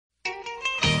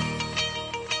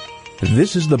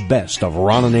This is the best of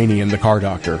Ron Ananian, the Car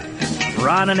Doctor.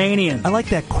 Ron Ananian. I like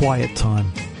that quiet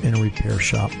time in a repair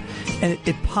shop. And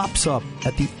it pops up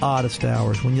at the oddest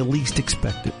hours when you least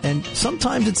expect it. And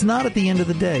sometimes it's not at the end of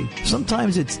the day.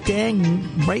 Sometimes it's dang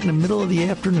right in the middle of the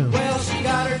afternoon. Well, she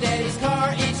got her daddy's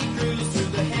car and she cruised through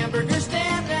the hamburger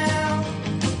stand now.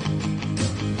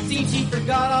 Seems she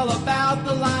forgot all about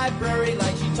the library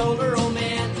like she told her old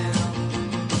man now.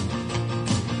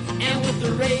 And with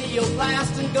the radio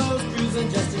blasting goes cruising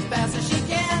just as fast as she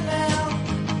can now.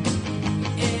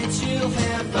 And she'll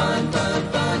have fun,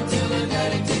 fun, fun till her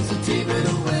daddy takes the T-bird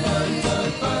away. Fun,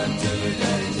 fun, fun till her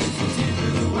daddy takes the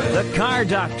T-bird away. The Car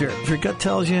Doctor. If your gut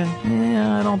tells you,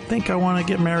 I don't think I want to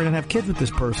get married and have kids with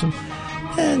this person,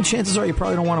 and chances are you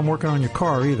probably don't want them working on your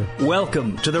car either.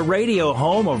 Welcome to the radio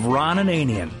home of Ron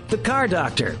Ananian, the Car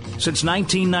Doctor. Since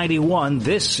 1991,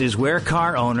 this is where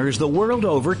car owners the world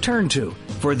over turn to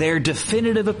for their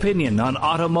definitive opinion on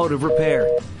automotive repair.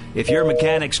 If your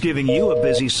mechanic's giving you a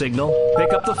busy signal,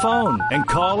 pick up the phone and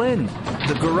call in.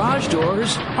 The garage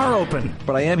doors are open.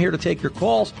 But I am here to take your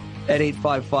calls at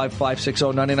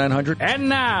 855-560-9900. And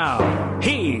now,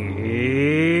 here's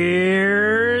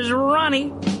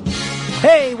Ronnie.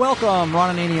 Hey, welcome.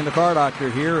 Ron Ananian, the Car Doctor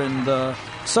here, and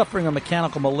suffering a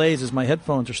mechanical malaise as my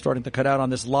headphones are starting to cut out on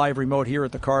this live remote here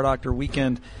at the Car Doctor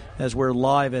weekend as we're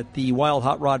live at the Wild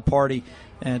Hot Rod Party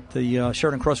at the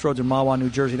Sheridan Crossroads in Mahwah,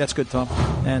 New Jersey. That's good, Tom.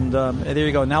 And there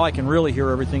you go. Now I can really hear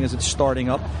everything as it's starting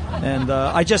up. And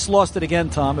I just lost it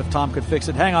again, Tom, if Tom could fix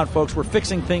it. Hang on, folks. We're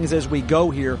fixing things as we go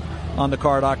here on the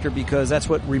Car Doctor because that's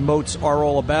what remotes are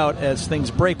all about as things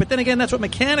break. But then again, that's what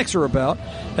mechanics are about.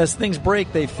 As things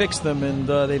break, they fix them and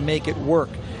they make it work.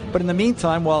 But in the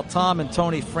meantime, while Tom and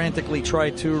Tony frantically try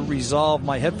to resolve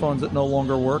my headphones that no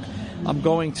longer work, I'm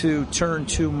going to turn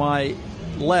to my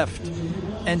left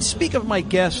and speak of my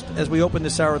guest as we open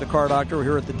this hour of the Car Doctor. We're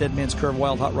here at the Dead Man's Curve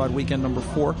Wild Hot Rod Weekend number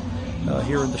 4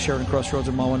 here in the Sheridan Crossroads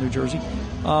in Mahwah, New Jersey.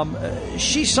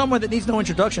 She's someone that needs no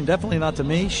introduction, definitely not to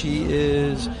me. She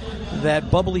is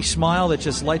that bubbly smile that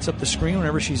just lights up the screen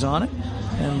whenever she's on it.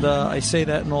 And I say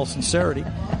that in all sincerity.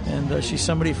 And she's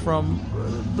somebody from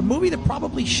the movie that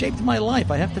probably shaped my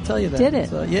life, I have to tell you that. Did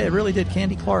it? Yeah, it really did.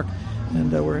 Candy Clark. And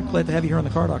we're glad to have you here on the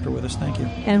Car Doctor with us. Thank you.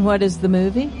 And what is the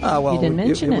movie? Well, you didn't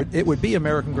mention it. It would be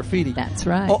American Graffiti. That's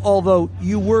right. Although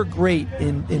you were great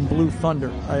in Blue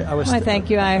Thunder. I was. Why, thank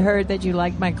you. I heard that you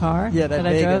liked my car. Yeah, that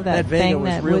Vega, I drove that Vega thing was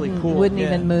that really cool. Wouldn't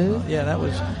even move. Yeah,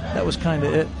 that was kind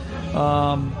of it.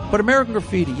 But American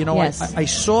Graffiti, yes. I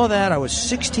saw that. I was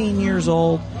 16 years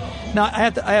old. Now I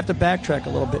have to backtrack a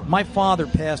little bit. My father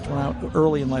passed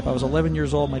early in life. I was 11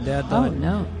 years old. My dad died. Oh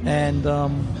no! And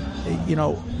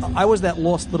I was that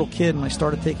lost little kid, and I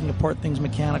started taking apart things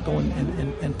mechanical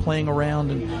and playing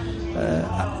around. And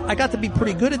I got to be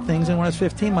pretty good at things. And when I was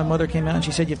 15, my mother came out and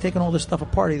she said, "You've taken all this stuff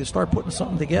apart. Either start putting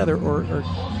something together or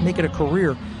make it a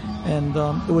career." And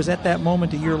it was at that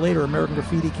moment, a year later, American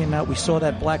Graffiti came out. We saw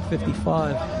that black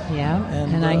 55. Yeah,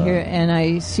 and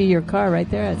I see your car right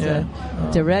there. It's a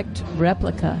direct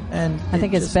replica. And I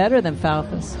think it's better than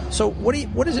Falfas. So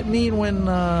what does it mean when?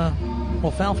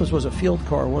 Falfas was a field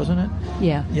car, wasn't it?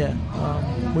 Yeah. Yeah.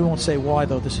 We won't say why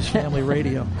though. This is family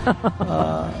radio.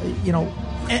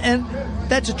 And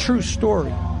that's a true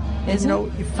story.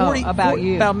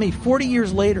 About me. 40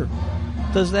 years later,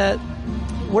 does that?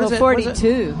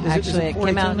 42, actually. It 42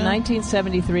 came out in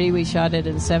 1973. We shot it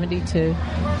in 72.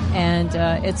 And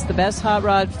it's the best hot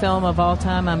rod film of all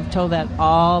time. I'm told that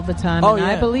all the time. Oh, and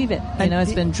yeah. I believe it.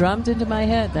 It's been drummed into my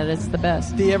head that it's the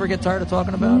best. Do you ever get tired of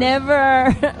talking about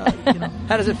Never. it?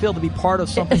 How does it feel to be part of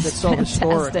something that's so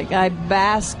historic? Fantastic. I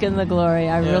bask in the glory.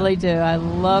 I really do. I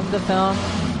love the film.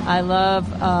 I love...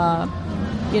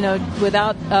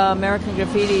 without American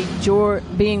Graffiti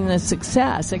being the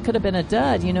success, it could have been a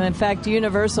dud. In fact,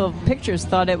 Universal Pictures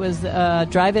thought it was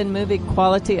drive-in movie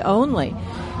quality only,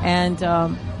 and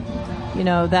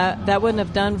that wouldn't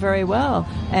have done very well.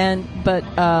 But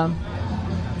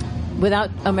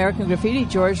without American Graffiti,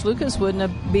 George Lucas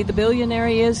wouldn't be the billionaire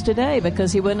he is today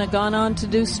because he wouldn't have gone on to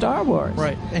do Star Wars.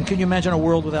 Right. And can you imagine a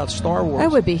world without Star Wars?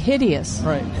 That would be hideous.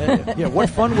 Right. What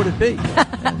fun would it be?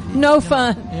 No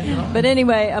fun. But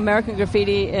anyway, American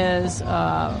Graffiti is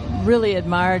really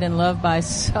admired and loved by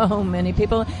so many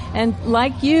people. And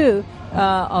like you,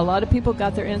 a lot of people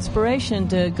got their inspiration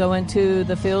to go into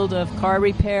the field of car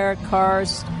repair,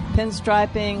 cars,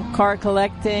 pinstriping, car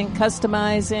collecting,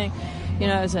 customizing.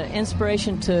 As an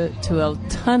inspiration to a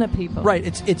ton of people. Right.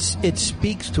 It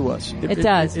speaks to us. It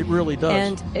does. It really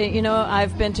does. And,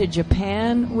 I've been to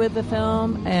Japan with the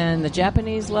film, and the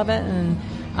Japanese love it, and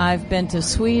I've been to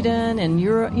Sweden and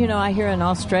Europe. You know, I hear in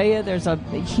Australia there's a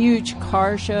huge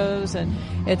car shows, and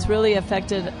it's really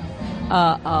affected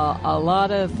a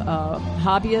lot of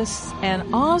hobbyists.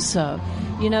 And also,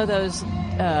 you know, those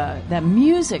that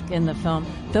music in the film,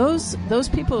 those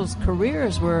people's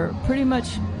careers were pretty much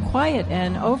quiet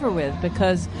and over with,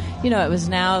 because, you know, it was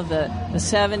now the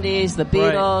 70s, the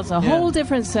Beatles, a whole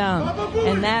different sound.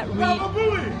 And that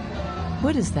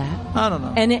what is that? I don't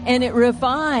know. And it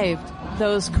revived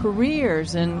those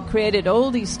careers and created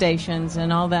oldie stations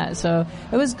and all that. So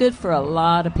it was good for a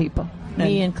lot of people,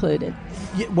 me included.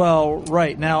 Yeah, well,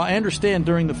 right. Now, I understand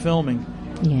during the filming,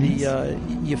 Yes.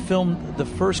 you filmed the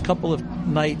first couple of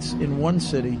nights in one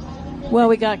city. Well,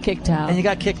 we got kicked out. And you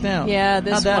got kicked out. Yeah, How'd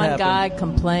this that one happen? guy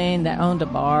complained that owned a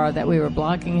bar that we were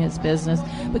blocking his business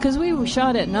because we were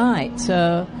shot at night.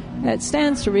 So it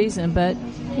stands to reason. But,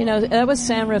 you know, that was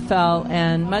San Rafael,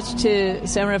 and much to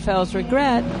San Rafael's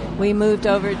regret, we moved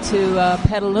over to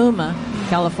Petaluma,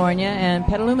 California, and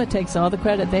Petaluma takes all the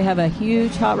credit. They have a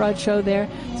huge hot rod show there.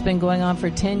 It's been going on for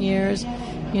 10 years.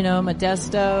 You know,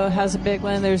 Modesto has a big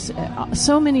one. There's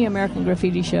so many American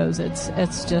graffiti shows.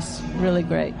 It's just really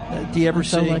great. Do you ever I'm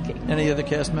so see lucky. any of the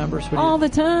cast members? All the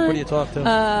time. What do you talk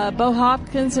to? Bo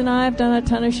Hopkins and I have done a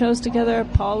ton of shows together.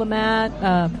 Paul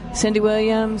Lamatt, Cindy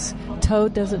Williams.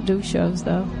 Toad doesn't do shows,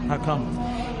 though. How come?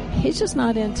 He's just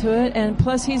not into it. And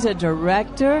plus, he's a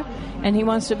director, and he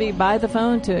wants to be by the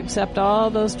phone to accept all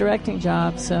those directing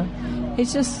jobs. So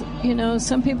it's just, you know,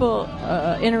 some people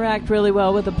interact really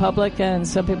well with the public, and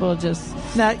some people just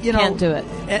can't do it.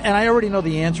 And I already know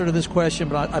the answer to this question,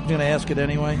 but I'm going to ask it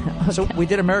anyway. Okay. So we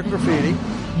did American Graffiti,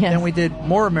 Yes. then we did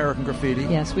more American Graffiti,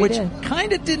 Yes, we which did.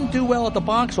 kind of didn't do well at the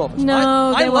box office.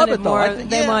 No, I they love wanted it though. more. I think,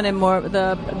 They wanted more.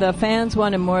 The fans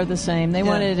wanted more of the same. They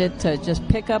wanted it to just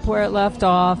pick up where it left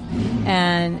off,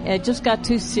 and it just got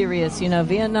too serious. You know,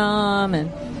 Vietnam,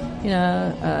 and you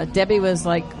know, Debbie was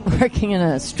like working in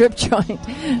a strip joint.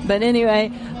 But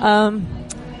anyway,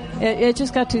 it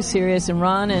just got too serious, and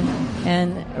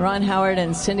Ron Howard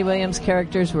and Cindy Williams'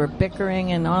 characters were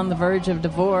bickering and on the verge of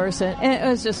divorce, and it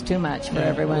was just too much for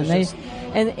everyone.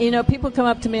 And you know, people come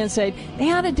up to me and say,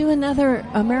 they ought to do another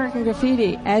American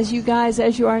Graffiti as you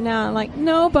are now. I'm like,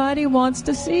 nobody wants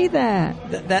to see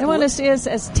that. They want to see us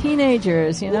as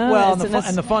teenagers, you know. Well,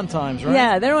 and the fun times, right?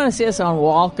 Yeah, they don't want to see us on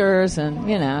walkers and,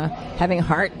 you know, having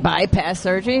heart bypass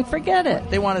surgery. Forget it.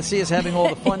 They want to see us having all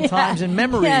the fun times and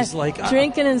memories, like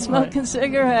drinking and smoking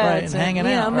cigarets, right, and hanging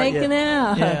out, making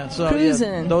out, yeah, so,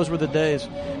 cruising. Yeah, those were the days.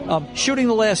 Shooting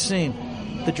the last scene,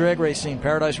 the drag race scene,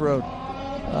 Paradise Road.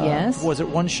 Yes. Was it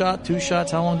one shot, two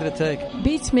shots? How long did it take?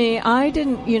 Beats me. I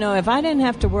didn't, you know, if I didn't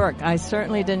have to work, I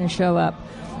certainly didn't show up.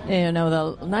 You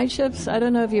know, the night shifts, I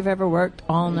don't know if you've ever worked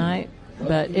all night,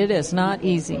 but it is not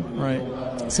easy. Right.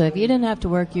 So if you didn't have to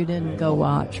work, you didn't go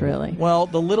watch, really. Well,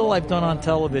 the little I've done on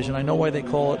television, I know why they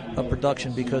call it a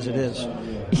production, because it is.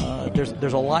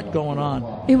 There's a lot going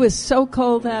on. It was so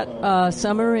cold that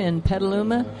summer in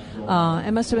Petaluma.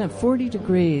 It must have been 40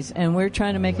 degrees, and we're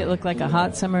trying to make it look like a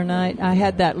hot summer night. I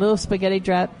had that little spaghetti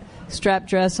strap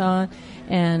dress on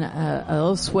and a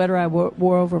little sweater I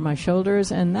wore over my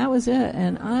shoulders, and that was it.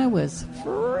 And I was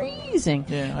freezing.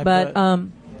 Yeah, I bet.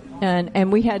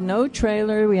 And we had no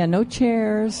trailer, we had no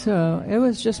chairs, so it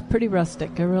was just pretty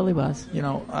rustic. It really was. You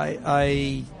know,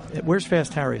 where's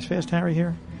Fast Harry? Is Fast Harry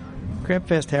here? Grab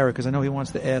Fast Harry, because I know he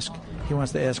wants to ask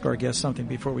our guest something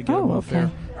before we get him off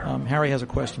there. Harry has a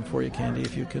question for you, Candy.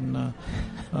 If you can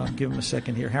give him a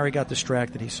second here. Harry got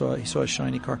distracted. He saw a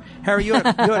shiny car. Harry, you had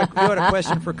a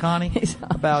question for Connie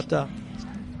about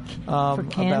for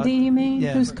Candy, you mean?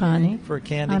 Yeah, Who's Connie? For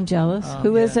Candy. I'm jealous.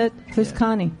 Who is it? Who's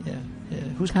Connie? Yeah.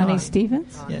 Who's Connie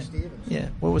Stevens? Yeah. Yeah.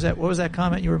 What was that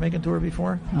comment you were making to her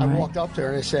before? I walked up to her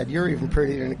and I said, "You're even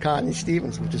prettier than Connie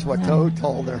Stevens," which is what Toad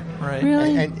told her. Right.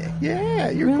 Really? And yeah,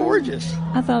 you're gorgeous.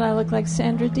 I thought I looked like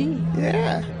Sandra Dee.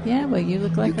 Yeah. Yeah, well, you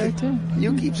look like her too.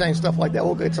 You keep saying stuff like that,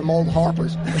 we'll get some old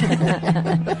Harpers.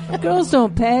 Girls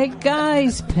don't pay,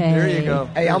 guys pay. There you go.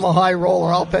 Hey, I'm a high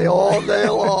roller. I'll pay all day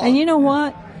long. And you know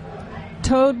what?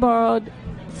 Toad borrowed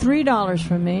 $3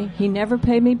 from me. He never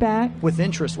paid me back. With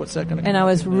interest, what's that going to? And I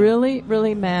was really,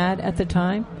 really mad at the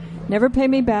time. Never paid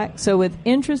me back. So with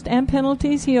interest and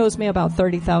penalties, he owes me about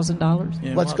 $30,000.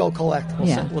 Yeah, Let's go collect.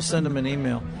 We'll send him an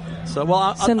email. So,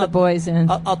 well, send the boys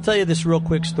in. I'll tell you this real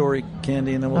quick story,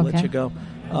 Candy, and then we'll let you go.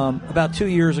 About 2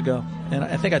 years ago, and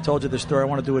I think I told you this story. I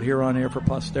want to do it here on air for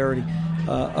posterity.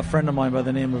 a friend of mine by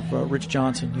the name of Rich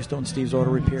Johnson. Used to own Steve's Auto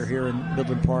Repair here in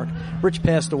Midland Park. Rich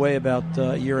passed away about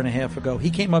a year and a half ago. He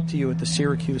came up to you at the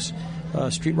Syracuse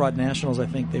Street Rod Nationals, I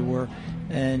think they were,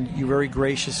 and you very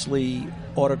graciously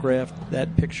autographed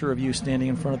that picture of you standing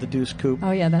in front of the Deuce Coupe.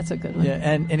 Oh, yeah, that's a good one. Yeah,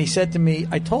 and he said to me,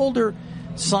 I told her,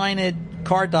 sign it,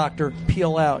 Car Doctor,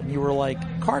 peel out. And you were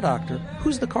like, Car Doctor?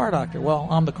 Who's the Car Doctor? Well,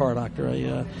 I'm the Car Doctor.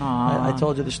 I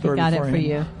told you the story he got before. It for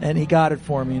you. And he got it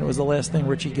for me, and it was the last thing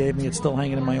Richie gave me. It's still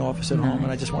hanging in my office at home,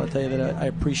 and I just want to tell you that I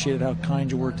appreciated how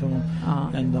kind you were to him.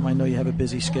 And I know you have a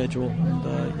busy schedule,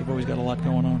 and you've always got a lot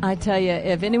going on. I tell you,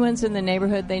 if anyone's in the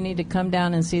neighborhood, they need to come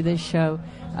down and see this show.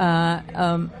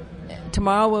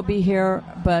 Tomorrow we'll be here,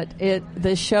 but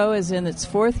this show is in its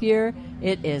 4th year.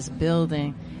 It is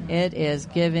building. It is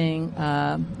giving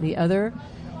the other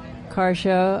car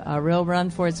show a real run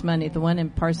for its money. The one in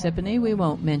Parsippany, we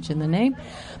won't mention the name,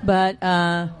 but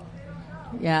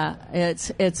yeah, it's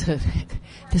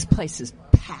this place is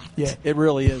packed. Yeah, it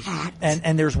really is.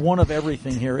 And there's one of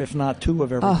everything here, if not two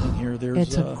of everything here.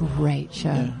 It's a great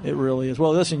show. Yeah, it really is.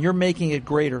 Well, listen, you're making it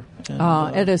greater.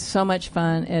 And, it is so much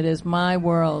fun. It is my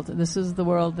world. This is the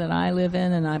world that I live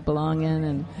in and I belong in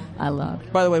and I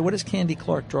love. By the way, what does Candy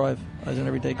Clark drive as an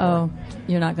everyday car? Oh,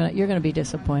 you're gonna be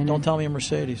disappointed. Don't tell me a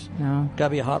Mercedes. No. Gotta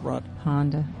be a hot rod.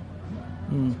 Honda.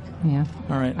 Yeah.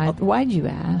 All right. Why'd you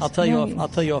ask? I'll tell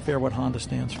you off air what Honda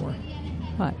stands for.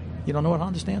 What? You don't know what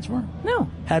Honda stands for? No.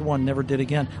 Had one, never did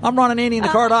again. I'm Ron Ananian, the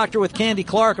Car Doctor, with Candy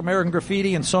Clark, American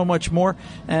Graffiti, and so much more.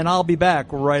 And I'll be back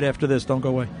right after this. Don't go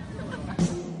away.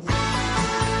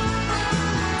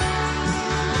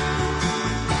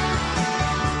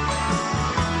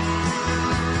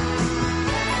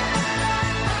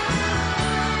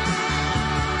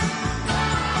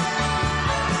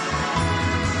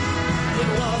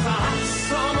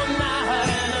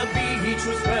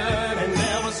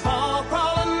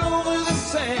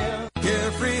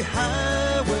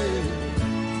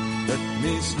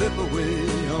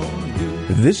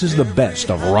 This is the best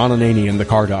of Ron Ananian, the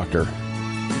Car Doctor.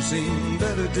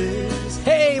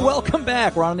 Hey, welcome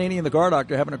back. Ron Ananian, the Car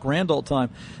Doctor, having a grand old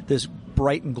time this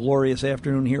bright and glorious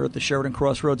afternoon here at the Sheridan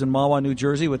Crossroads in Mahwah, New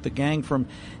Jersey, with the gang from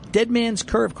Dead Man's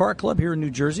Curve Car Club here in New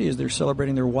Jersey as they're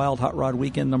celebrating their Wild Hot Rod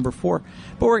Weekend number 4.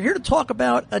 But we're here to talk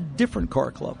about a different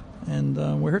car club.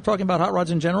 And we're here talking about hot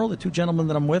rods in general. The two gentlemen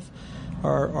that I'm with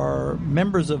are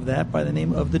members of that by the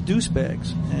name of the Deuce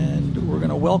Bags. And we're going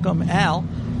to welcome Al,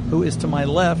 who is to my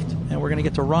left, and we're going to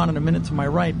get to Ron in a minute to my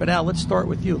right. But Al, let's start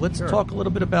with you. Let's talk a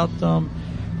little bit about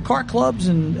car clubs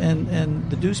and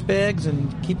the Deuce Bags,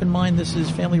 and keep in mind this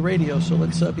is family radio, so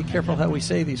let's be careful how we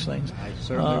say these things. I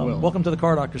certainly will. Welcome to the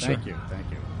Car Doctor, sir. Thank you.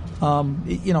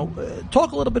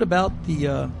 Talk a little bit about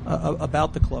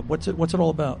the club. What's it all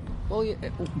about? Well,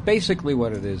 basically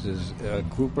what it is a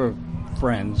group of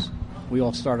friends. We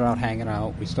all started out hanging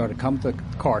out. We started coming to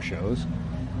car shows,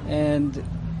 and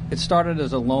it started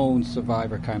as a lone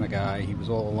survivor kind of guy. He was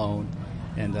all alone,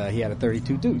 and he had a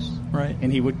 32 Deuce. Right. And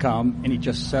he would come, and he'd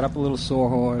just set up a little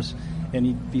sawhorse, and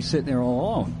he'd be sitting there all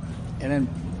alone. And then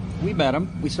we met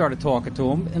him. We started talking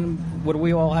to him, and what do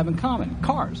we all have in common?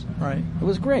 Cars. Right. It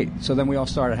was great. So then we all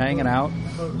started hanging out.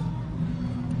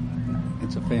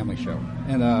 It's a family show.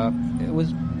 And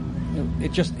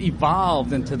it just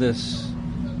evolved into this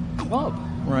club.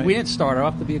 Right. We didn't start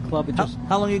off to be a club. It just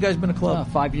how long have you guys been a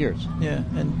club? 5 years. Yeah,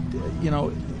 and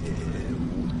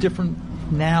different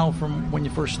now from when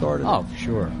you first started. Oh,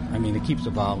 sure. I mean, it keeps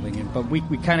evolving, but we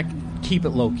kind of keep it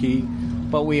low key.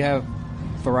 But we have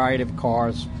variety of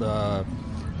cars,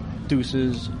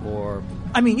 Deuces, or.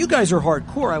 I mean, you guys are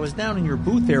hardcore. I was down in your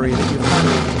booth area.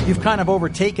 You've kind of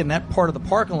overtaken that part of the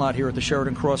parking lot here at the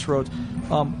Sheridan Crossroads.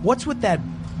 What's with that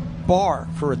bar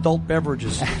for adult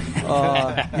beverages?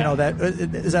 That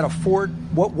is that a Ford?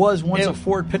 What was once a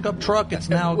Ford pickup truck? It's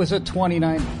now it was a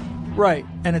 29. Right,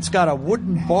 and it's got a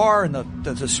wooden bar, and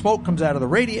the smoke comes out of the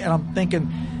radiator. And I'm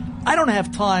thinking, I don't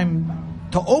have time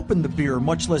to open the beer,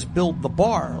 much less build the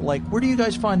bar. Like, where do you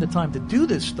guys find the time to do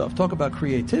this stuff? Talk about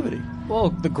creativity. Well,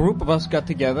 the group of us got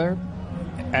together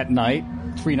at night,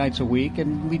 3 nights a week,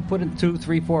 and we put in 2,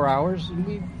 3, 4 hours, and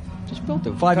we just built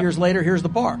it. 5 years later, here's the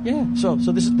bar. Yeah. So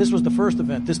this was the first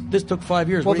event. This took 5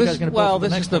 years. Well, what are you guys going to build for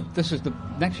the next one? This is the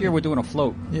next year. We're doing a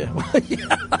float. Yeah.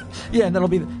 Yeah, and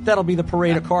that'll be the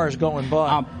parade of cars going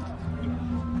by.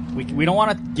 We don't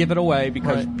want to give it away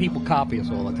because people copy us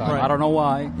all the time. Right. I don't know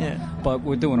why, but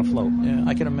we're doing a float. Yeah,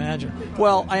 I can imagine.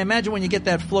 Well, I imagine when you get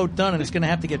that float done and it's going to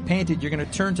have to get painted, you're going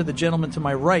to turn to the gentleman to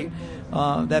my right,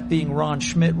 that being Ron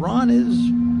Schmidt. Ron is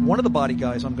one of the body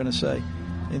guys, I'm going to say.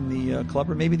 in the club,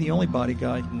 or maybe the only body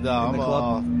guy No, in the I'm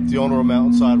club. the owner of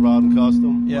Mountainside Rod and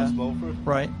Custom, Yeah. West Milford.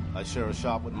 Right. I share a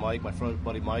shop with Mike, my friend,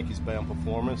 buddy Mike. He's Bam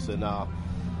Performance, and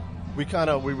we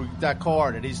were that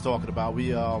car that he's talking about.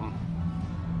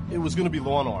 It was going to be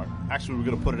lawn art. Actually, we were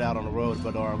going to put it out on the road,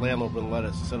 but our landlord wouldn't let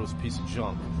us. He said it was a piece of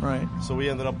junk. Right. So we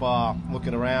ended up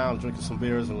looking around, drinking some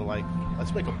beers, and we're like,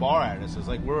 let's make a bar out of this. It's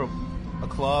like we're a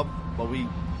club, but we're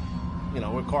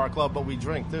a car club, but we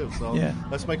drink too. So Yeah.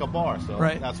 let's make a bar. So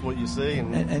Right. that's what you see,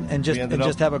 And we ended up-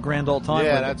 just have a grand old time.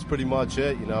 Yeah, with it. that's pretty much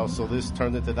it. So this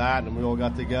turned into that, and we all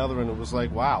got together, and it was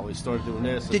like, wow, we started doing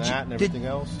this and that and everything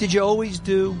else. Did you always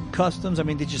do customs? I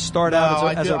mean, did you start out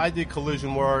I did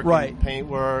collision work, Right. and paint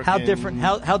work. How and different?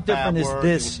 How different fab is work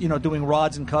this? and- Doing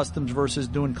rods and customs versus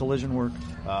doing collision work.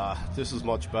 This is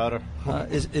much better.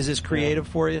 Is this creative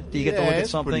for you? Do you get to look at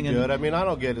it's something? pretty good. I mean, I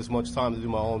don't get as much time to do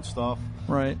my own stuff.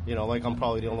 Right. Like I'm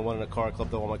probably the only one in a car club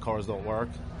that all my cars don't work.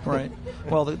 Right.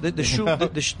 Well,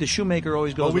 the shoemaker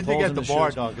always goes. Well, we with did holes get in the the bar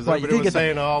shoes. done, 'cause right, everybody you did was get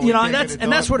saying, the, "Oh, we can't get it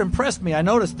that's done." what impressed me. I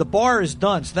noticed the bar is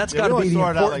done, so that's got to we be the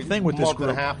started out important thing with a this month group.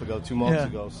 and a half ago, 2 months Yeah.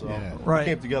 ago. So Right. it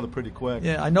came together pretty quick.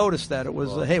 Yeah, I noticed that. It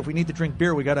was, hey, if we need to drink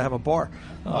beer, we got to have a bar.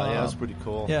 Yeah, that's pretty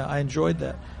cool. Yeah, I enjoyed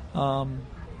that.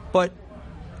 But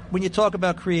when you talk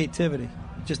about creativity,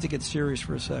 just to get serious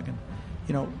for a second,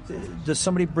 does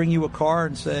somebody bring you a car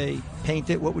and say, paint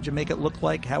it? What would you make it look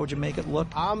like? How would you make it look?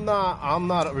 I'm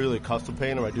not really a custom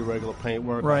painter. I do regular paint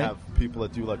work. Right. I have people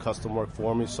that do like custom work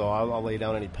for me, so I'll lay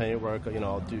down any paint work.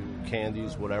 I'll do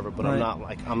candies, whatever. But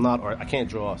Right. I can't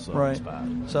draw, so Right. it's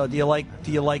bad. So do you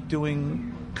like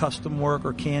doing custom work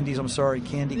or candy Yeah,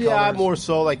 colors? more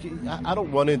so. Like I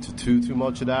don't run into too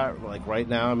much of that. Like right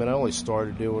now, I mean, I only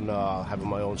started doing having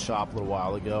my own shop a little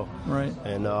while ago. Right.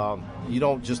 And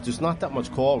there's not that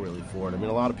much call really for it. I mean,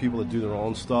 a lot of people that do their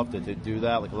own stuff that they do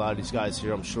that. Like a lot of these guys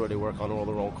here, I'm sure they work on all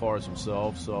their own cars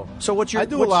themselves. So I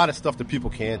do a lot of stuff that people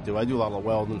can't do. I do a lot of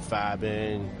welding,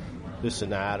 fabbing, this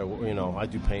and that, or I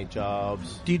do paint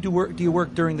jobs. Do you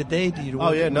work during the day? Do you?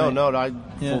 Oh yeah, no, I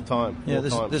Yeah. full time. Yeah,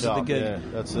 this is the gig. Yeah,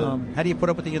 that's it. How do you put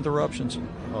up with the interruptions?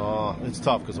 It's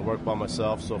tough because I work by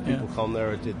myself, so if people come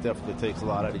there, it definitely takes a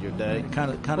lot out of your day. It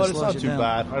kind of But it's slows not you too down.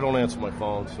 bad. I don't answer my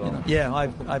phone, so. Yeah,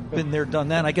 I've been there, done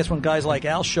that. And I guess when guys like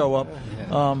Al show up,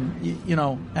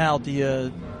 Al,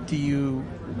 do you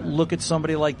look at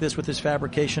somebody like this with his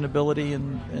fabrication ability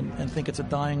and think it's a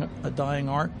dying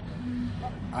art?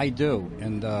 I do,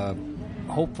 and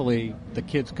hopefully the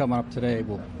kids coming up today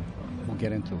will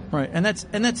get into it. Right, and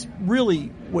that's really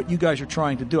what you guys are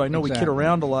trying to do. I know we kid Exactly.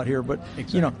 around a lot here, but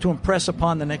to impress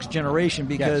upon the next generation,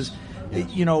 because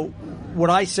what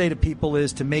I say to people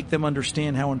is to make them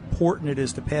understand how important it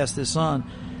is to pass this on.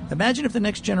 Imagine if the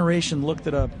next generation looked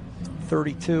at a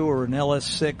 32 or an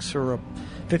LS6 or a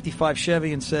 55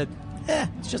 Chevy and said,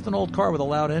 it's just an old car with a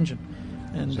loud engine.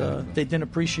 And they didn't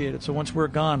appreciate it. So once we're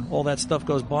gone, all that stuff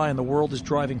goes by, and the world is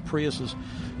driving Priuses.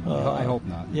 I hope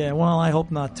not. Yeah, well, I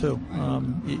hope not too.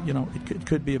 It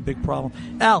could be a big problem.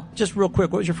 Al, just real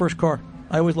quick, what was your first car?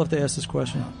 I always love to ask this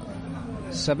question.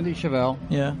 70 Chevelle.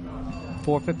 Yeah.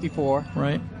 454.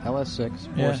 Right.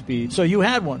 LS6. Yeah. 4-speed. So you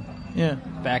had one. Yeah.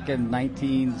 Back in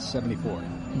 1974.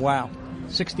 Wow.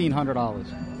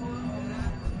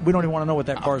 $1,600. We don't even want to know what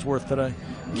that car's worth today.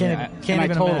 Can't I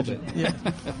even totaled imagine. it. Yeah.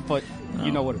 But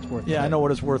you know what it's worth. Yeah, today. I know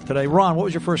what it's worth today. Ron, what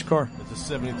was your first car? It's a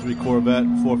 73 Corvette,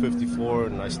 454,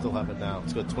 and I still have it now.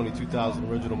 It's got 22,000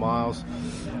 original miles.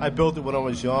 I built it when I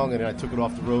was young, and I took it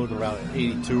off the road in around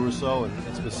 82 or so, and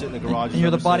it's been sitting in the garage. And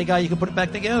you're the ever body since. guy, you can put it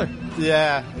back together.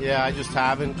 Yeah, I just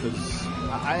haven't, because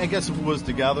I guess if it was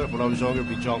together when I was younger,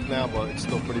 it'd be junk now, but it's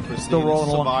still pretty pristine. Still rolling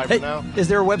it's a along. Survivor Hey, now. is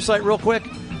there a website real quick?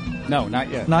 No, not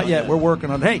yet. Not yet. We're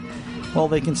working on it. Hey, well,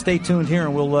 they can stay tuned here,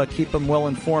 and we'll keep them well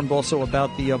informed also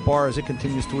about the bar as it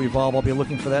continues to evolve. I'll be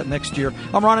looking for that next year.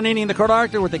 I'm Ron Ananian, the Car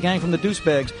Doctor, with the gang from the Deuce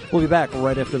Bags. We'll be back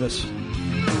right after this.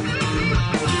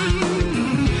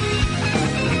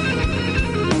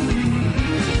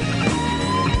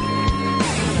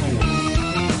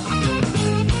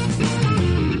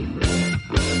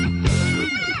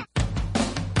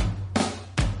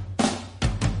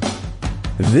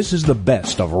 This is the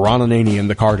best of Ron Ananian,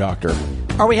 the Car Doctor.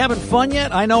 Are we having fun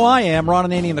yet? I know I am. Ron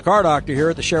Ananian, the Car Doctor, here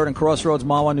at the Sheridan Crossroads,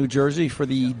 Mahwah, New Jersey, for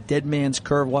the Dead Man's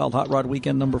Curve Wild Hot Rod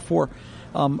Weekend number 4.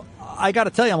 I got to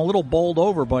tell you, I'm a little bowled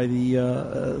over by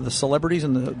the celebrities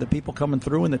and the people coming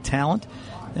through and the talent,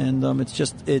 and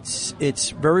it's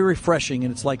very refreshing,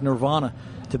 and it's like nirvana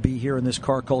to be here in this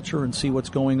car culture and see what's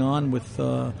going on with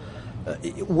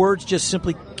words just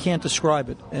simply can't describe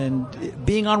it. And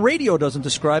being on radio doesn't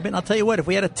describe it. And I'll tell you what, if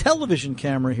we had a television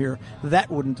camera here, that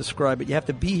wouldn't describe it. You have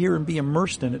to be here and be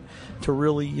immersed in it to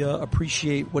really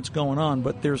appreciate what's going on.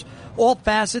 But there's all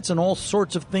facets and all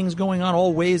sorts of things going on,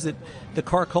 all ways that the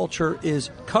car culture is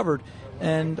covered.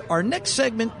 And our next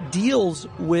segment deals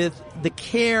with the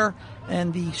care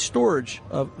and the storage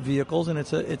of vehicles, and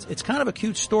it's kind of a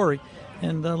cute story.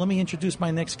 And let me introduce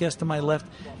my next guest to my left,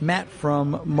 Matt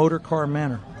from Motor Car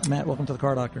Manor. Matt, welcome to the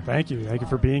Car Doctor. Thank you. Thank you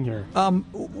for being here.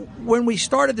 When we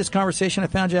started this conversation, I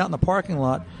found you out in the parking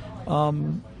lot.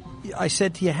 I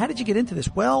said to you, how did you get into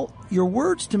this? Well, your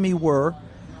words to me were,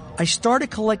 I started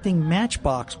collecting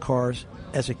Matchbox cars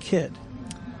as a kid.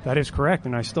 That is correct,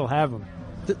 and I still have them.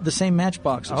 The same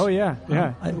Matchboxes. Oh, yeah,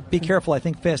 yeah. Be careful. I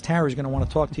think Fast Harry's going to want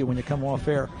to talk to you when you come off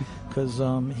air, because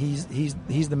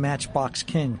he's the Matchbox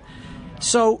king.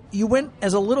 So you went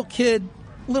as a little kid,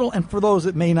 and for those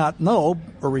that may not know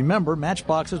or remember,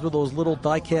 Matchboxes were those little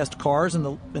die-cast cars in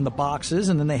the boxes,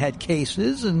 and then they had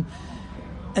cases, and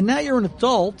now you're an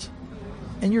adult,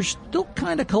 and you're still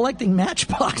kind of collecting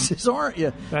Matchboxes, aren't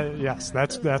you? Yes,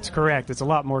 that's correct. It's a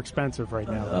lot more expensive right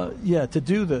now. Yeah, to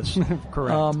do this.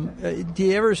 Correct. Do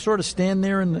you ever sort of stand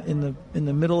there in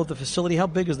the middle of the facility? How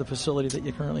big is the facility that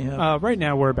you currently have? Right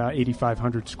now we're about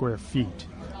 8,500 square feet,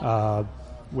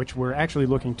 which we're actually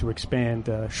looking to expand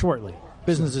shortly.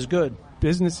 Business is good.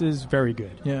 Business is very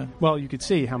good. Yeah. Well, you could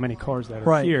see how many cars that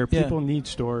are here. People need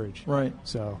storage. Right.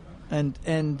 So.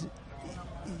 And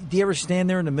do you ever stand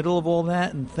there in the middle of all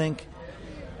that and think,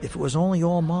 if it was only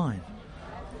all mine?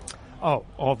 Oh,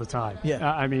 all the time. Yeah.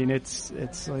 I mean, it's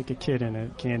like a kid in a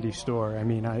candy store. I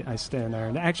mean, I stand there,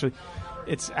 and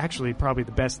it's actually probably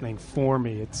the best thing for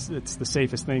me. It's the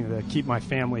safest thing to keep my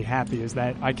family happy is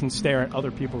that I can stare at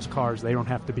other people's cars. They don't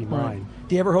have to be mine. Right.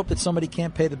 Do you ever hope that somebody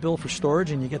can't pay the bill for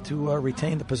storage and you get to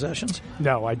retain the possessions?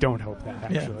 No, I don't hope that,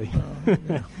 actually.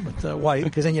 Yeah. But why?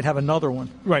 Because then you'd have another one.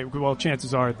 Right. Well,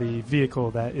 chances are the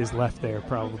vehicle that is left there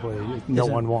probably no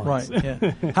one wants. Right,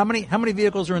 yeah. How many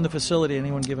vehicles are in the facility at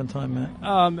any one given time,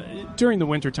 Matt? During the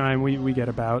wintertime, we get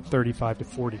about 35 to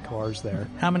 40 cars there.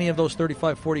 How many of those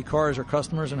 35, 40 cars are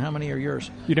customers, and how many are yours?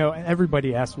 You know,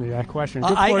 everybody asks me that question.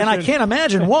 And I can't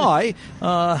imagine why.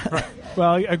 Right.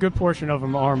 Well, a good portion of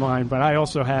them are mine, but I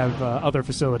also have other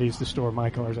facilities to store my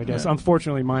cars, I guess. Yeah.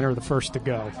 Unfortunately, mine are the first to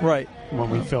go. Right. When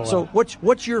we fill up. So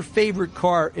what's your favorite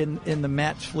car in the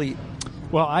Matt's fleet?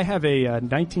 Well, I have a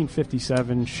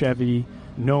 1957 Chevy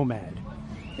Nomad.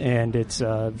 And it's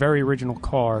a very original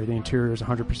car. The interior is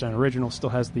 100% original, still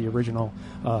has the original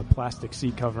plastic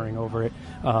seat covering over it.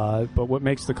 But what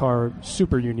makes the car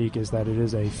super unique is that it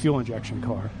is a fuel injection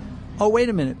car. Oh, wait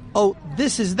a minute. Oh,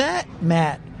 this is that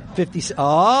Matt 50.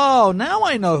 Oh, now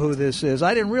I know who this is.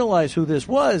 I didn't realize who this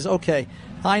was. Okay.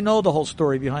 I know the whole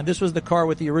story behind this. Was the car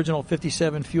with the original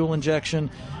 57 fuel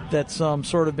injection that's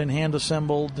sort of been hand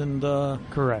assembled and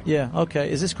correct. Yeah,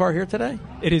 okay. Is this car here today?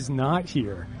 It is not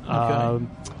here. Okay.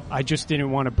 I just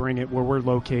didn't want to bring it where we're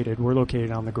located. We're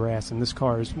located on the grass, and this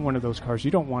car is one of those cars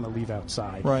you don't want to leave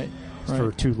outside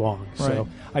for too long. Right. So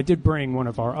I did bring one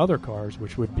of our other cars,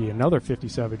 which would be another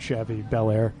 57 Chevy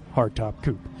Bel Air hardtop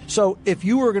coupe. So if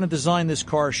you were going to design this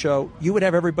car show, you would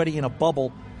have everybody in a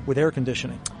bubble with air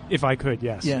conditioning. If I could,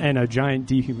 yes. Yeah. And a giant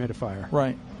dehumidifier.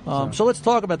 Right. So let's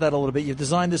talk about that a little bit. You've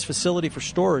designed this facility for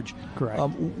storage. Correct.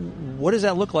 What does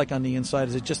that look like on the inside?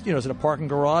 Is it just, is it a parking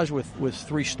garage with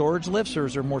 3 storage lifts, or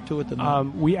is there more to it than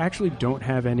that? We actually don't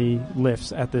have any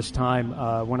lifts at this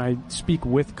time. When I speak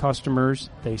with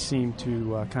customers, they seem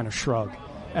to kind of shrug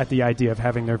at the idea of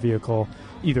having their vehicle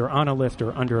either on a lift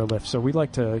or under a lift. So we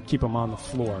like to keep them on the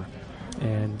floor.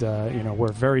 And, we're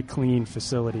a very clean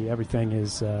facility. Everything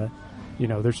is,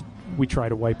 we try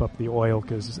to wipe up the oil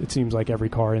because it seems like every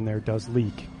car in there does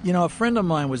leak. A friend of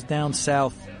mine was down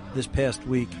south this past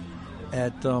week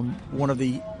at one of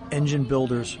the engine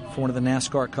builders for one of the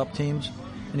NASCAR Cup teams,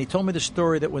 and he told me the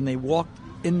story that when they walked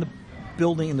in the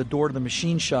building, in the door to the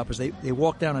machine shop, as they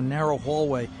walked down a narrow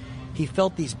hallway, he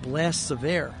felt these blasts of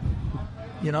air,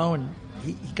 and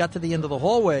he got to the end of the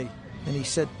hallway, and he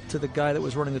said to the guy that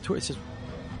was running the tour,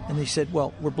 he said,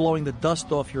 well, we're blowing the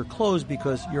dust off your clothes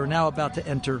because you're now about to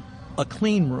enter a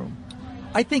clean room.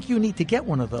 I think you need to get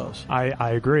one of those.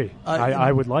 I agree.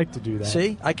 I would like to do that.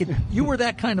 See, you were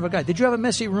that kind of a guy. Did you have a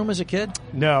messy room as a kid?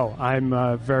 No,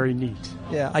 I'm very neat.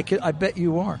 Yeah, I bet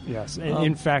you are. Yes.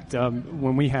 In fact,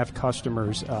 when we have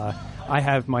customers, I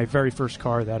have my very first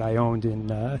car that I owned in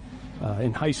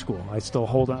high school. I still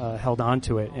held on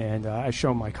to it, and I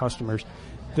show my customers,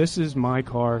 this is my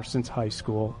car since high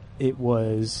school. It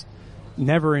was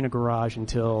never in a garage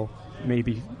until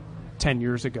maybe 10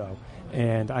 years ago.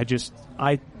 And I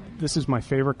this is my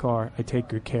favorite car. I take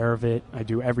good care of it. I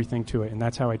do everything to it, and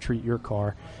that's how I treat your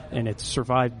car. And it's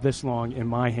survived this long in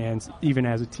my hands, even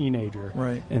as a teenager.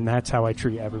 Right. And that's how I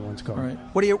treat everyone's car. Right.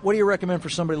 What do you recommend for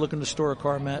somebody looking to store a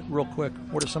car, Matt? Real quick,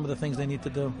 what are some of the things they need to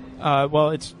do?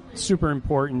 Well, it's super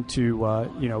important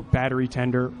to battery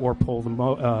tender or pull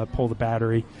the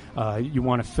battery. You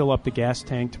want to fill up the gas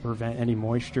tank to prevent any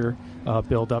moisture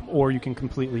buildup, or you can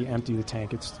completely empty the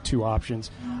tank. It's 2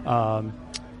 options.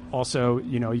 Also,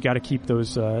 you got to keep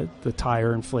those the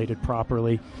tire inflated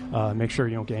properly. Make sure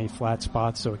you don't get any flat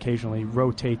spots. So occasionally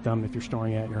rotate them if you're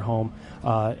storing it at your home.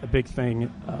 A big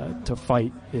thing to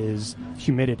fight is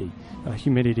humidity.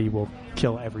 Humidity will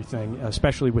kill everything,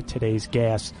 especially with today's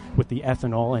gas. With the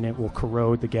ethanol, and it will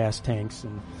corrode the gas tanks.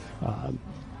 And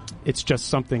it's just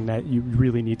something that you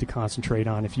really need to concentrate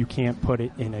on if you can't put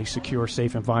it in a secure,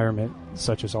 safe environment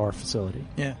such as our facility.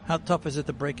 Yeah. How tough is it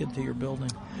to break into your building?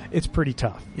 It's pretty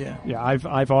tough. Yeah. Yeah.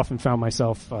 I've often found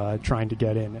myself trying to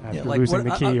get in after losing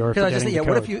the key or forgetting the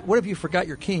code. What if you forgot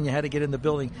your key and you had to get in the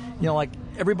building? Like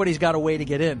everybody's got a way to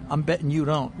get in. I'm betting you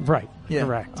don't. Right. Yeah.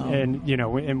 Correct.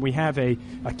 And we have a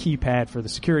keypad for the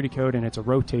security code, and it's a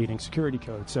rotating security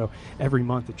code. So every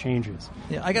month it changes.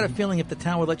 Yeah. I got a feeling if the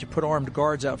town would let you put armed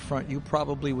guards out front, you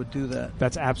probably would do that.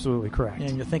 That's absolutely correct.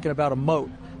 And you're thinking about a moat.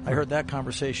 I heard that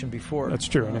conversation before. That's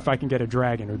true. And if I can get a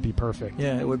dragon, it would be perfect.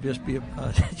 Yeah, it would just be oh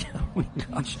my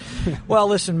gosh. Well,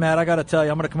 listen, Matt, I got to tell you,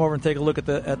 I'm going to come over and take a look at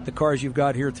the cars you've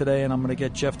got here today, and I'm going to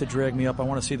get Jeff to drag me up. I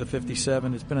want to see the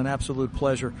 57. It's been an absolute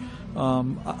pleasure.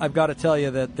 I've got to tell you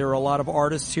that there are a lot of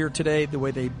artists here today, the way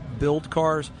they build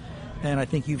cars, and I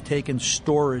think you've taken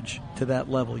storage to that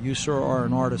level. You, sir, are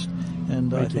an artist,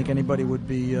 and I think anybody would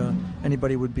be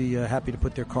happy to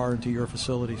put their car into your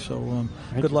facility. So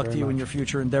good luck to you in your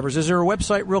future endeavors. Is there a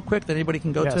website real quick that anybody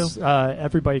can go to? Yes,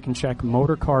 everybody can check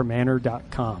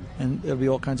motorcarmanor.com. And there'll be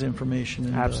all kinds of information.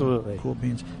 And, absolutely. Cool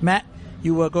beans. Matt,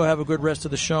 you go have a good rest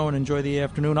of the show and enjoy the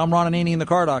afternoon. I'm Ron Ananian, the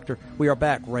Car Doctor. We are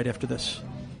back right after this.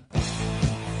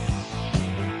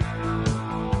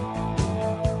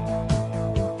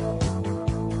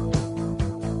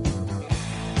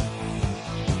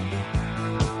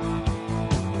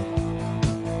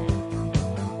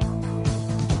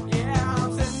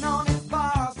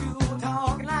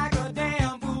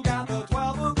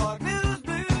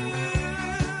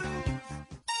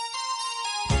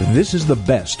 This is the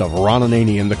best of Ron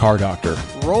Ananian, the Car Doctor.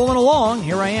 Rolling along.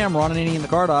 Here I am, Ron Ananian, the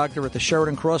Car Doctor, at the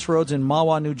Sheridan Crossroads in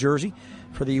Mahwah, New Jersey,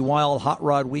 for the Wild Hot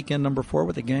Rod Weekend number 4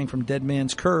 with the gang from Dead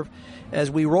Man's Curve.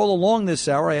 As we roll along this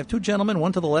hour, I have 2 gentlemen,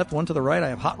 one to the left, one to the right. I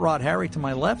have Hot Rod Harry to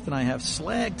my left, and I have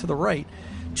Slag to the right.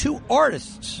 2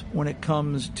 artists when it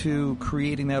comes to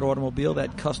creating that automobile,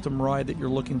 that custom ride that you're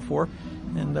looking for.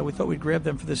 And we thought we'd grab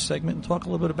them for this segment and talk a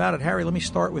little bit about it. Harry, let me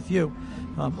start with you.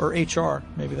 Or HR,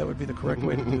 maybe that would be the correct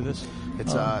way to do this.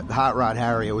 It's Hot Rod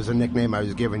Harry. It was a nickname I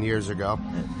was given years ago.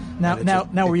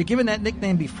 Now, were you given that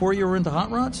nickname before you were into hot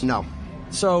rods? No.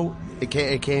 So it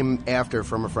came after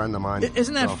from a friend of mine.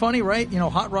 Isn't that funny, right?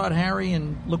 Hot Rod Harry,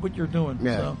 and look what you're doing.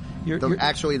 Yeah. So you're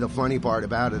actually, the funny part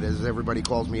about it is everybody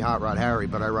calls me Hot Rod Harry,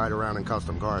 but I ride around in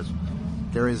custom cars.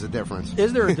 There is a difference.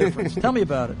 Is there a difference? Tell me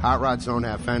about it. Hot rods don't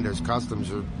have fenders.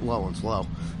 Customs are low and slow.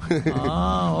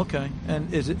 Oh, okay.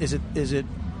 And is it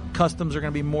customs are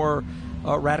going to be more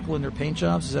radical in their paint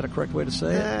jobs? Is that a correct way to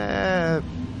say it?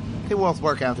 They both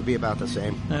work out to be about the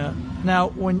same. Yeah. Now,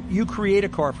 when you create a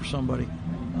car for somebody,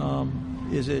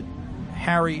 is it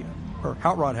Harry or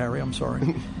Hot Rod Harry? I'm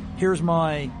sorry. Here's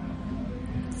my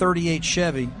 '38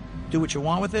 Chevy. Do what you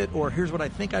want with it, or here's what I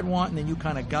think I'd want, and then you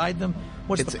kind of guide them.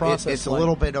 What's the process? It's like? A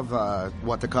little bit of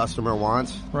what the customer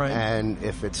wants, right? And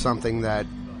if it's something that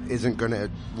isn't going to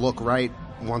look right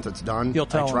once it's done, you'll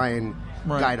tell I try and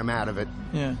guide them out of it.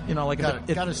 Yeah, like got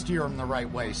to steer them the right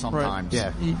way sometimes.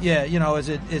 Right. Yeah. Is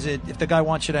it if the guy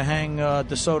wants you to hang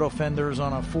DeSoto fenders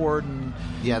on a Ford and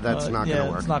that's not going to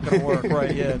work. It's not going to work,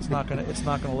 right? Yeah, it's not going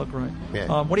to look right.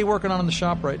 Yeah. What are you working on in the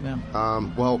shop right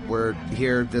now? Well, we're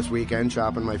here this weekend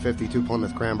shopping my '52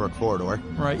 Plymouth Cranbrook 4-door.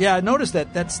 Right. Yeah, I noticed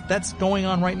that. That's going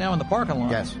on right now in the parking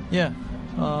lot. Yes. Yeah.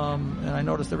 And I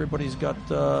noticed everybody's got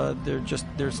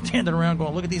they're standing around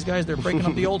going, look at these guys, they're breaking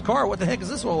up the old car. What the heck is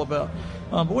this all about?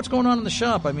 But what's going on in the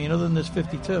shop? I mean, other than this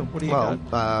 52, what do you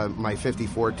got? My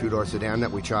 54 2-door sedan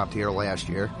that we chopped here last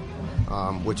year,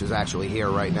 which is actually here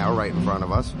right now, right in front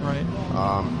of us. Right.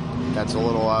 That's a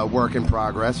little work in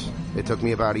progress. It took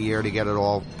me about a year to get it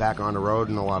all back on the road,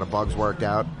 and a lot of bugs worked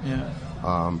out.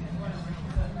 Yeah.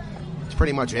 It's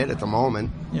pretty much it at the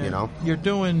moment. Yeah.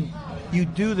 You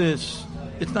do this.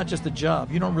 It's not just a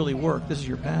job. You don't really work. This is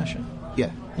your passion. Yeah.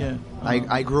 Yeah.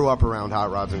 I grew up around hot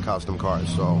rods and custom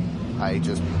cars, so I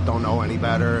just don't know any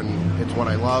better, and it's what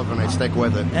I love, and I stick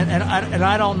with it. And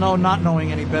I don't know not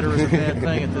knowing any better is a bad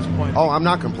thing at this point. Oh, I'm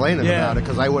not complaining about it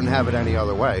because I wouldn't have it any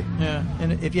other way. Yeah,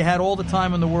 and if you had all the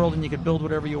time in the world and you could build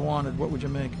whatever you wanted, what would you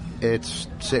make? It's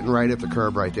sitting right at the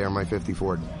curb right there, my 50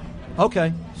 Ford.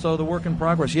 Okay, so the work in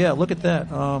progress. Yeah, look at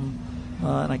that. And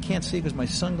I can't see because my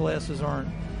sunglasses aren't.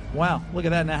 Wow, look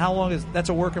at that. Now, how long is that's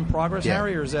a work in progress,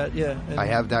 Harry, or is that, I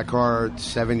have that car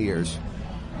 7 years.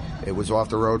 It was off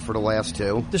the road for the last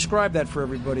 2. Describe that for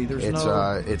everybody. It's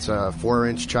a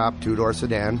 4-inch chop 2-door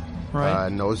sedan, right.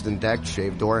 Nosed and decked,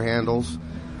 shaved door handles,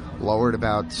 lowered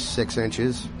about 6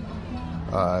 inches,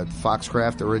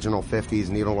 Foxcraft original 50s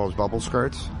needle nose bubble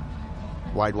skirts,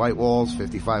 wide white walls,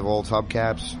 55 volts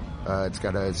hubcaps. It's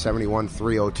got a 71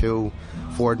 302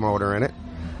 Ford motor in it.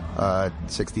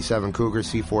 67 Cougar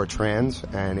C4 trans,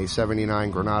 and a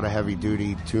 79 Granada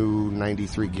heavy-duty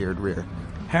 293 geared rear.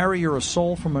 Harry, you're a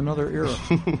soul from another era.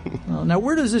 Now,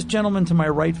 where does this gentleman to my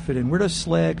right fit in? Where does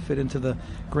Slag fit into the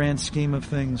grand scheme of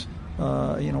things?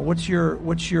 What's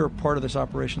your part of this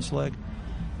operation, Slag?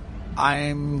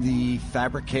 I'm the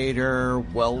fabricator,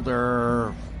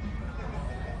 welder,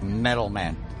 metal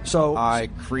man. So I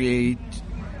create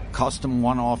custom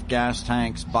one-off gas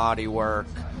tanks, body work.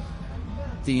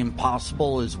 The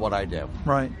impossible is what I do.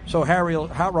 Right. So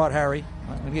Hot Rod Harry,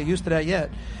 I'm going to get used to that yet,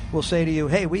 will say to you,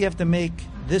 hey, we have to make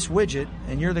this widget,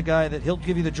 and you're the guy that he'll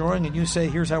give you the drawing, and you say,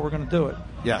 here's how we're going to do it.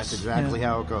 Yes. That's exactly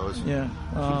how it goes. Yeah.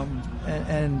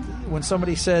 And when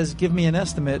somebody says, give me an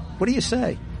estimate, what do you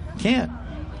say? Can't.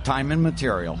 Time and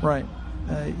material. Right.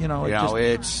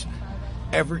 It's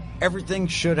everything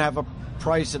should have a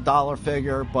price, a dollar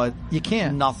figure, but you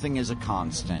can't. Nothing is a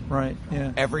constant. Right.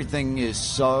 Yeah. Everything is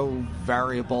so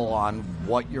variable on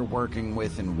what you're working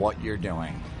with and what you're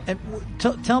doing. And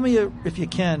tell me if you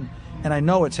can, and I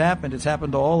know it's happened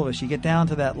to all of us, you get down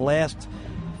to that last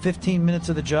 15 minutes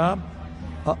of the job,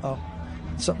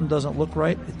 something doesn't look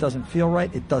right, it doesn't feel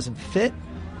right, it doesn't fit,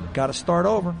 got to start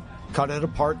over. Cut it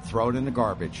apart, throw it in the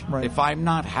garbage. Right. If I'm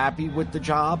not happy with the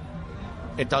job,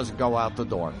 it doesn't go out the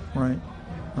door. Right.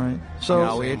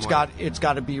 So it's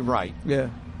got to be right. Yeah.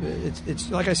 It's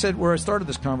like I said where I started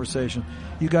this conversation.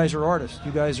 You guys are artists.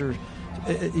 You guys are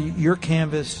your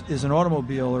canvas is an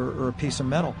automobile or a piece of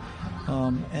metal.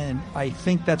 And I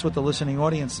think that's what the listening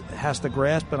audience has to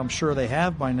grasp, but I'm sure they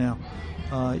have by now.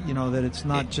 That it's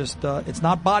not just it's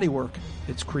not body work,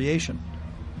 it's creation.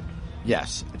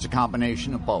 Yes, it's a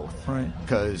combination of both. Right.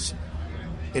 Because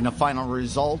in the final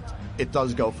result, it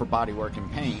does go for body work and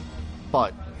paint,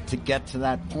 but to get to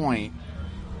that point,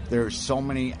 there's so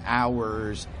many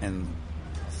hours and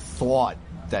thought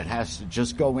that has to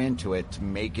just go into it to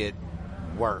make it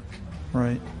work.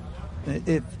 Right.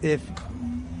 If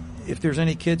there's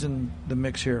any kids in the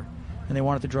mix here and they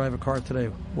wanted to drive a car today,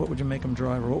 what would you make them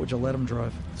drive, or what would you let them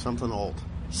drive? Something old.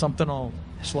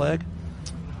 Slag?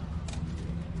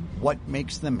 What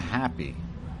makes them happy?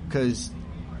 Because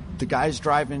the kids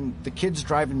driving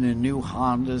the new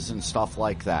Hondas and stuff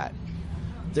like that,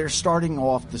 they're starting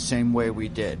off the same way we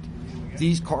did.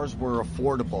 These cars were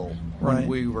affordable when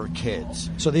we were kids.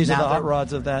 So these are the hot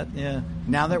rods of that, yeah.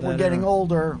 Now that we're getting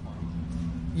older,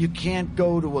 you can't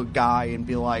go to a guy and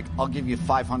be like, I'll give you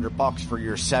 $500 for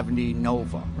your 70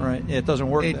 Nova. Right. It doesn't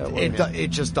work that way. It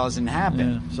just doesn't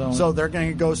happen. Yeah, so they're going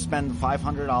to go spend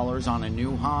 $500 on a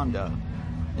new Honda.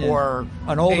 Yeah. Or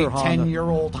an older a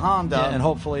 10-year-old Honda, and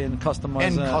hopefully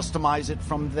customize it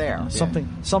from there.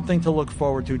 Something to look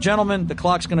forward to, gentlemen. The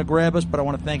clock's going to grab us, but I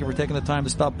want to thank you for taking the time to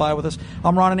stop by with us.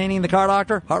 I'm Ron Ananian, the Car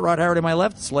Doctor. Hot Rod Harry to my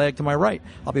left, Slag to my right.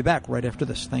 I'll be back right after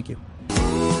this. Thank you.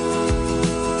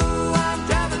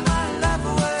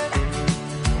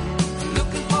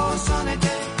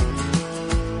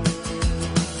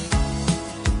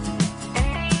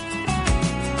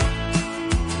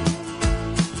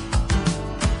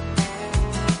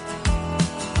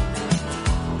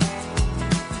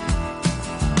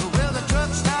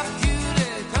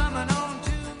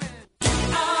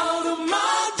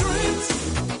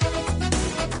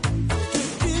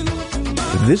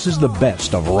 This is the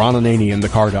best of Ron Ananian, the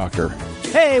Car Doctor.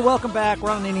 Hey, welcome back.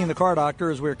 Ron Ananian, the Car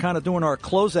Doctor, as we're kind of doing our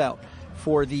closeout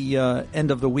for the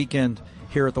end of the weekend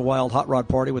here at the Wild Hot Rod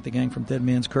Party with the gang from Dead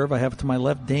Man's Curve. I have to my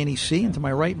left Danny C. and to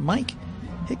my right Mike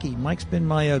Hickey. Mike's been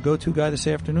my go-to guy this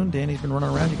afternoon. Danny's been running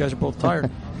around. You guys are both tired.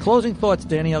 Closing thoughts,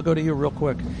 Danny. I'll go to you real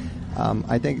quick.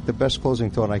 I think the best closing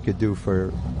thought I could do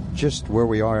for just where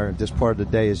we are at this part of the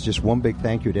day is just one big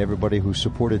thank you to everybody who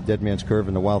supported Dead Man's Curve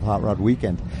and the Wild Hot Rod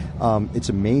Weekend. It's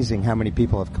amazing how many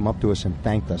people have come up to us and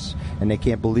thanked us, and they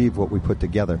can't believe what we put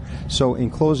together. So in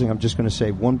closing, I'm just going to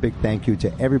say one big thank you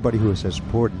to everybody who has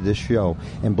supported this show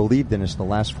and believed in us the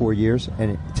last 4 years,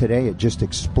 and today it just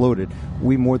exploded.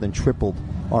 We more than tripled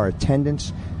our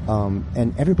attendance,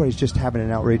 and everybody's just having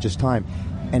an outrageous time,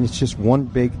 and it's just one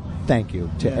big thank you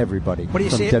to everybody. What do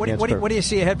you see? What do you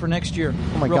see ahead for next year?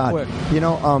 Oh my God! Quick. You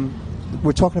know,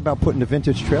 we're talking about putting the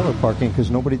vintage trailer park in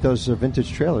because nobody does a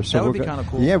vintage trailer. So that would be kind of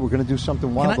cool. Yeah, we're going to do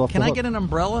something wild. Can I get an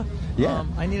umbrella? Yeah,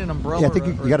 I need an umbrella. Yeah, I think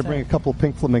you got to bring a couple of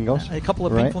pink flamingos. A couple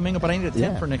of pink flamingos, but I need a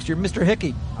tent for next year. Mr.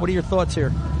 Hickey, what are your thoughts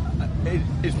here?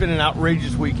 It's been an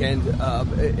outrageous weekend.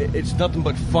 It's nothing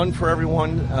but fun for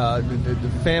everyone.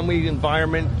 The family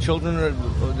environment, children are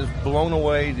just blown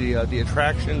away. The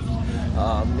attractions,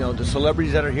 the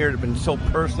celebrities that are here have been so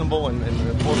personable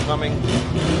and forthcoming.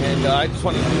 And I just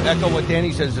want to echo what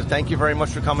Danny says. Thank you very much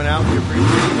for coming out. We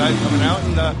appreciate you guys coming out.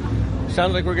 And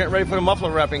sounds like we're getting ready for the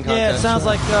muffler wrapping contest. Yeah, it sounds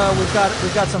like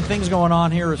we've got some things going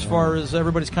on here as far as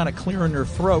everybody's kind of clearing their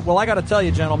throat. Well, I got to tell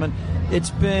you, gentlemen, it's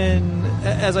been,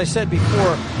 as I said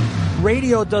before,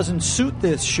 radio doesn't suit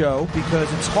this show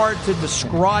because it's hard to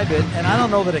describe it, and I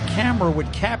don't know that a camera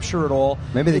would capture it all.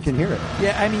 Maybe they can hear it.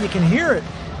 Yeah, I mean, you can hear it.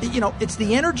 It's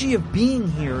the energy of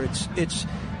being here. It's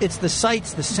the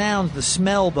sights, the sounds, the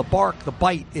smell, the bark, the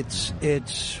bite.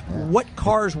 It's what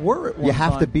cars were at one time. You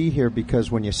have to be here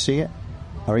because when you see it,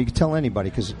 or you can tell anybody,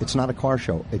 because it's not a car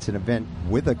show. It's an event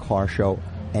with a car show,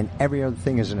 and every other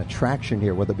thing is an attraction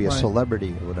here, whether it be a celebrity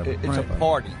or whatever. It's a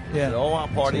party. Yeah. It's an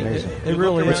all-out party. It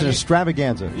really is. It's an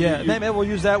extravaganza. Yeah, maybe we'll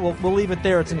use that. We'll leave it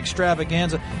there. It's an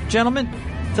extravaganza. Gentlemen,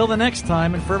 till the next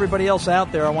time, and for everybody else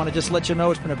out there, I want to just let you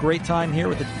know it's been a great time here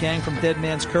with the gang from Dead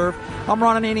Man's Curve. I'm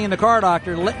Ron Ananian, the Car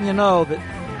Doctor, letting you know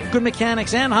that good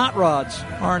mechanics and hot rods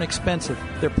aren't expensive.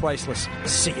 They're priceless.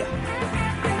 See ya.